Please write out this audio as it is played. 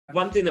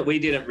One thing that we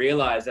didn't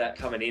realize that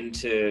coming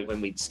into when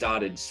we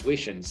started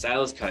Swish and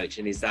sales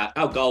coaching is that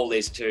our goal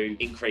is to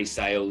increase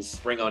sales,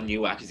 bring on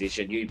new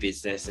acquisition, new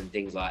business and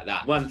things like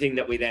that. One thing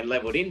that we then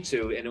leveled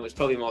into, and it was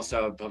probably more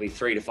so probably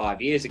 3 to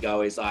 5 years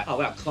ago, is like,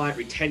 oh, our client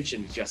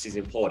retention is just as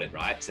important,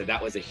 right? So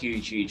that was a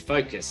huge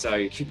focus.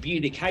 So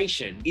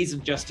communication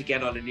isn't just to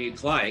get on a new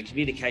client,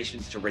 communication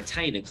is to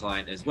retain a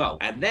client as well.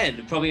 And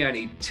then probably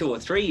only 2 or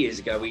 3 years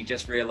ago, we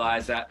just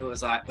realized that it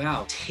was like,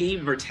 wow,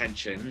 team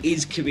retention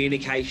is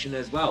communication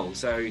as well.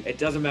 So it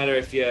doesn't matter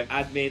if you're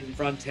admin,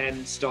 front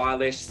end,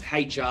 stylist,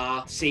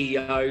 HR,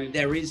 CEO,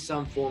 there is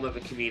some form of a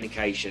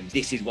communication.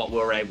 This is what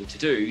we're able to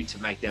do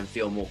to make them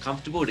feel more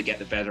comfortable, to get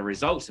the better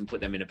results and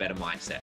put them in a better mindset.